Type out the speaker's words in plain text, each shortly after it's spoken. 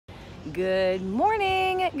Good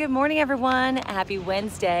morning everyone. Happy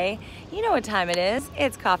Wednesday. You know what time it is.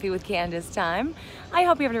 It's Coffee with Candice time. I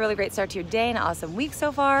hope you're having a really great start to your day and an awesome week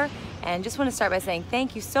so far. And just want to start by saying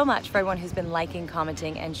thank you so much for everyone who's been liking,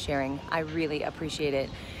 commenting, and sharing. I really appreciate it.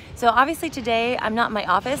 So obviously today I'm not in my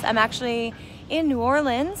office. I'm actually in New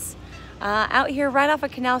Orleans, out here right off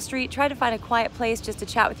of Canal Street. Try to find a quiet place just to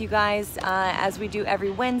chat with you guys as we do every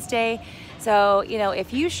Wednesday. So, you know,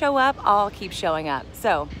 if you show up, I'll keep showing up.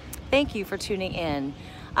 So thank you for tuning in.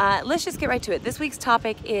 Let's just get right to it. This week's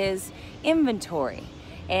topic is inventory.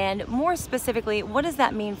 And more specifically, what does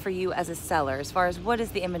that mean for you as a seller as far as what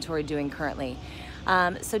is the inventory doing currently?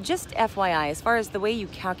 So just FYI, as far as the way you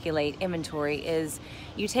calculate inventory is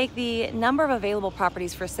you take the number of available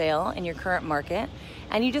properties for sale in your current market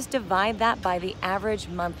and you just divide that by the average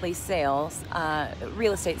monthly sales,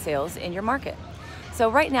 real estate sales in your market. So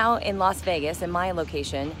right now in Las Vegas, in my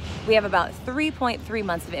location, we have about 3.3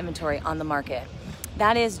 months of inventory on the market.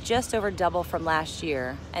 That is just over double from last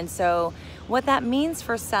year. And so what that means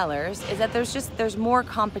for sellers is that there's more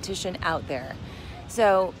competition out there.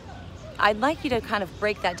 So I'd like you to kind of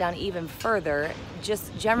break that down even further.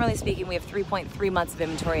 Just generally speaking, we have 3.3 months of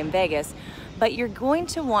inventory in Vegas, but you're going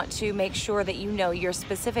to want to make sure that you know your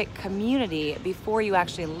specific community before you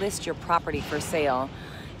actually list your property for sale.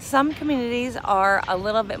 Some communities are a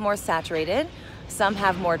little bit more saturated. Some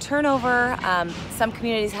have more turnover. Some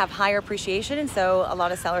communities have higher appreciation, and so a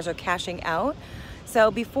lot of sellers are cashing out. So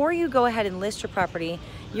before you go ahead and list your property,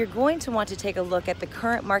 you're going to want to take a look at the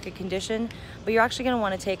current market condition, but you're actually going to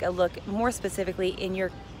want to take a look more specifically in your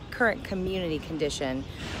current community condition,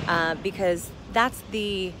 because that's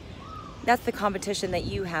the competition that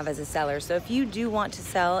you have as a seller. So if you do want to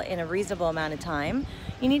sell in a reasonable amount of time,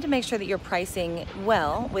 you need to make sure that you're pricing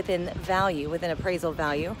well within value, within appraisal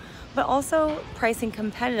value, but also pricing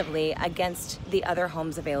competitively against the other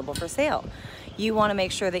homes available for sale. You want to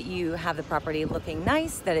make sure that you have the property looking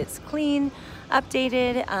nice, that it's clean,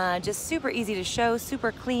 updated, just super easy to show,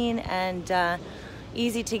 super clean, and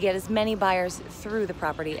easy to get as many buyers through the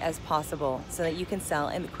property as possible so that you can sell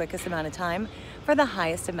in the quickest amount of time for the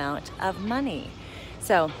highest amount of money.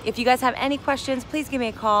 So if you guys have any questions, please give me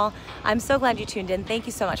a call. I'm so glad you tuned in. Thank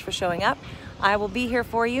you so much for showing up. I will be here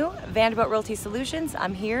for you. Vanderbilt Realty Solutions,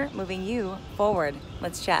 I'm here moving you forward.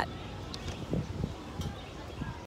 Let's chat.